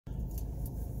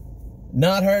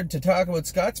Not hard to talk about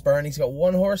Scott's barn. He's got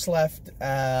one horse left,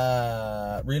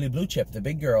 Really Blue Chip, the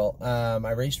big girl.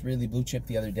 I raced Really Blue Chip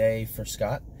the other day for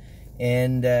Scott,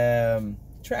 and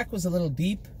track was a little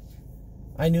deep.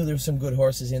 I knew there were some good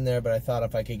horses in there, but I thought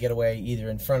if I could get away either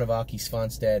in front of Aki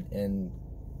Svanstedt and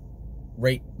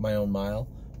rate my own mile,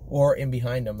 or in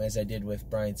behind him, as I did with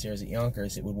Brian Sears at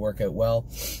Yonkers, it would work out well.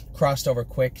 Crossed over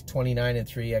quick,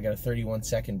 29-3. I got a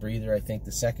 31-second breather, I think,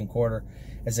 the second quarter.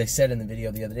 As I said in the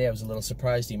video the other day, I was a little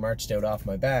surprised he marched out off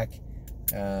my back.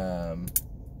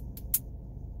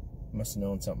 Must have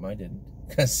known something I didn't,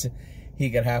 because he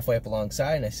got halfway up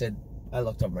alongside, and I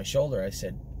looked over my shoulder, I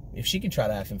said, if she can try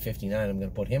to have him 59, I'm going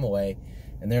to put him away,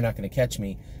 and they're not going to catch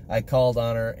me. I called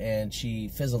on her, and she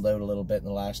fizzled out a little bit in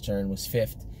the last turn, was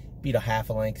fifth, beat a half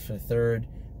a length for third,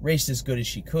 raced as good as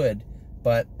she could,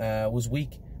 but was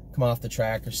weak. Come off the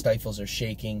track, her stifles are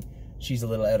shaking, she's a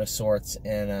little out of sorts,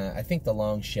 and I think the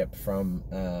long ship from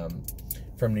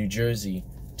New Jersey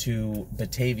to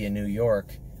Batavia, New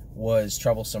York, was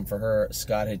troublesome for her.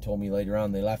 Scott had told me later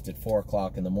on they left at 4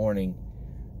 o'clock in the morning.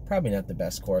 Probably not the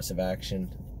best course of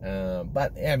action,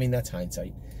 but I mean, that's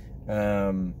hindsight.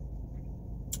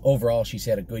 Overall, she's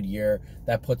had a good year.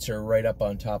 That puts her right up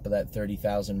on top of that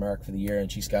 30,000 mark for the year,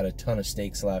 and she's got a ton of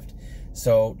stakes left.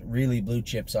 So Really Blue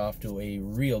Chip's off to a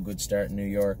real good start in New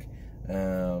York,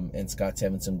 and Scott's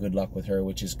having some good luck with her,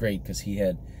 which is great because he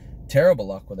had terrible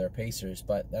luck with our pacers,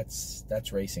 but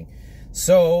that's racing.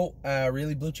 So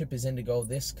Really Blue Chip is in to go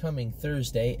this coming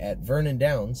Thursday at Vernon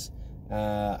Downs.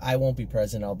 I won't be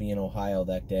present. I'll be in Ohio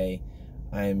that day.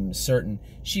 I'm certain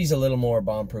she's a little more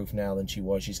bomb-proof now than she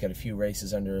was. She's got a few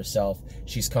races under herself.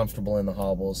 She's comfortable in the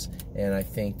hobbles, and I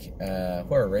think where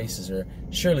her races are,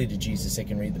 surely to Jesus, they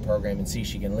can read the program and see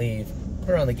she can leave. Put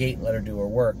her on the gate and let her do her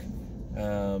work.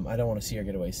 I don't want to see her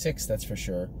get away sixth, that's for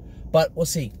sure. But we'll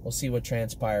see. We'll see what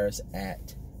transpires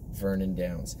at Vernon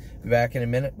Downs. Be back in a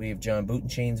minute. We have John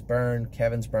Bootenchain's barn,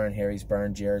 Kevin's barn, Harry's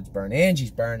barn, Jared's barn,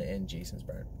 Angie's barn, and Jason's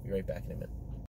barn. Be right back in a minute.